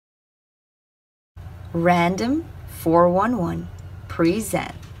Random 411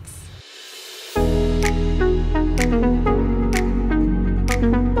 presents.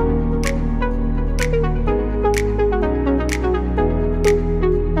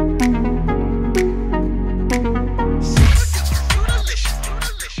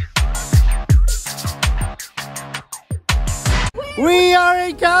 We are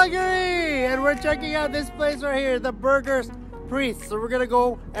in Calgary and we're checking out this place right here, the Burgers Priest. So we're gonna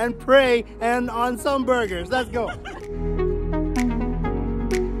go and pray and on some burgers. Let's go.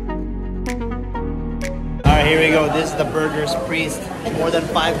 Alright, here we go. This is the Burgers Priest. More than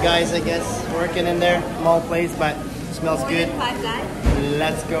 5 guys, I guess, working in there. Small place, but smells good. 5 guys.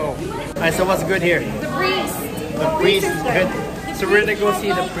 Let's go. Alright, so what's good here? The priest. The priest is good. So we're gonna go see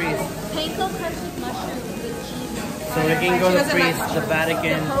the priest. Panko crushed with mushrooms with cheese. So we can go to the priest, the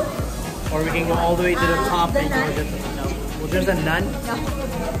Vatican, or we can go all the way to the top and go to the... Well, there's a nun? No.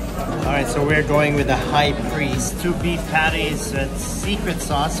 Alright, so we're going with the high priest. 2 beef patties with secret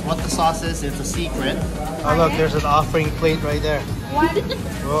sauce. What the sauce is, it's a secret. Oh look, there's an offering plate right there. What?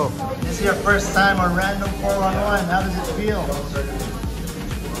 Whoa. This is your first time on Random 411. How does it feel?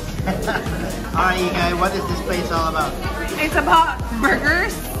 Alright, you guys, what is this place all about? It's about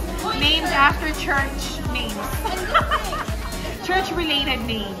burgers named after church names. Church-related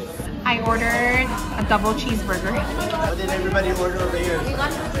names. I ordered a double cheeseburger. What did everybody order over here? We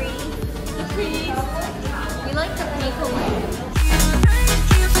got the priest. The priest. We like the panko one.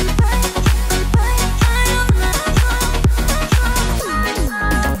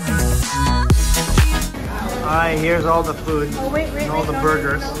 Alright, here's all the food. Oh, wait, and all the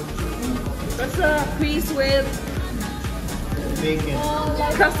burgers. That's a priest with Bacon.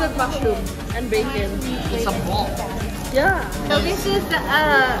 crusted mushroom and bacon. It's a ball. Yeah. So this is a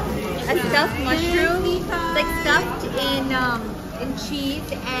stuffed mushroom. It's like stuffed in cheese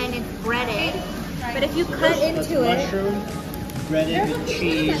and it's breaded. But if you cut into it, Mushroom, breaded with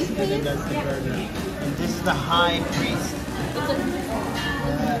cheese, and then that's the burger. And this is the high priest.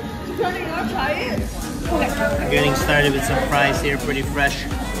 We're getting started with some fries here, pretty fresh.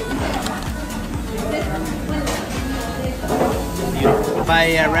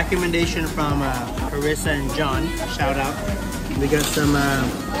 By recommendation from Carissa and John, shout out. We got some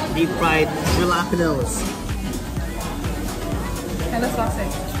deep fried jalapenos. And a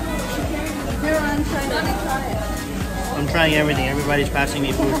sausage. I'm trying everything. Everybody's passing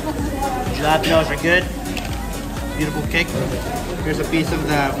me food. Jalapenos are good. Beautiful kick. Here's a piece of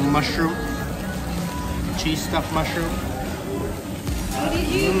the mushroom. Cheese stuffed mushroom. what did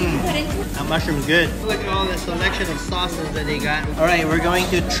you put into it? That mushroom's good. Look at all the selection of sauces that they got. Alright, we're going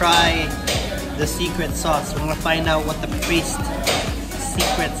to try the secret sauce. We're going to find out what the priest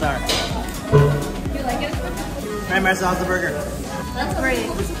secrets are. You like it? Alright, Marissa, how's the burger? That's great.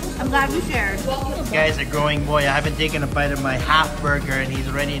 I'm glad we shared. This guy's a growing boy. I haven't taken a bite of my half burger and he's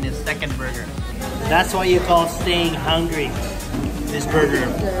already in his second burger. That's what you call staying hungry. This burger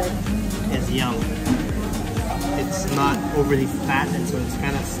is yum. It's not overly fat and so it's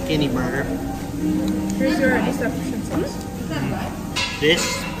kind of skinny burger. Here's your insufficient sauce. This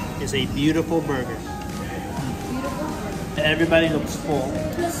is a beautiful burger. Everybody looks full.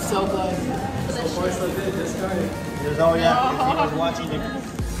 So good. There's, oh yeah, he was watching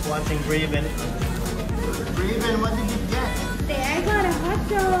Braven. Braven, what did you get? I got a hot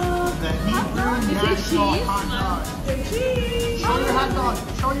dog. The Hebrew National Hot Dog. Show your hot dog.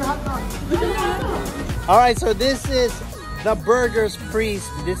 Show your hot dog. Alright, so this is the Burgers Priest.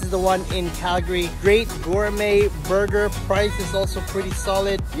 This is the one in Calgary. Great gourmet burger. Price is also pretty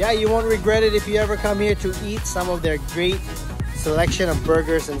solid. Yeah, you won't regret it if you ever come here to eat some of their great selection of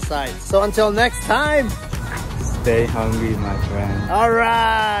burgers and sides. So until next time, stay hungry, my friend.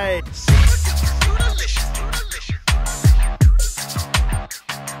 alright.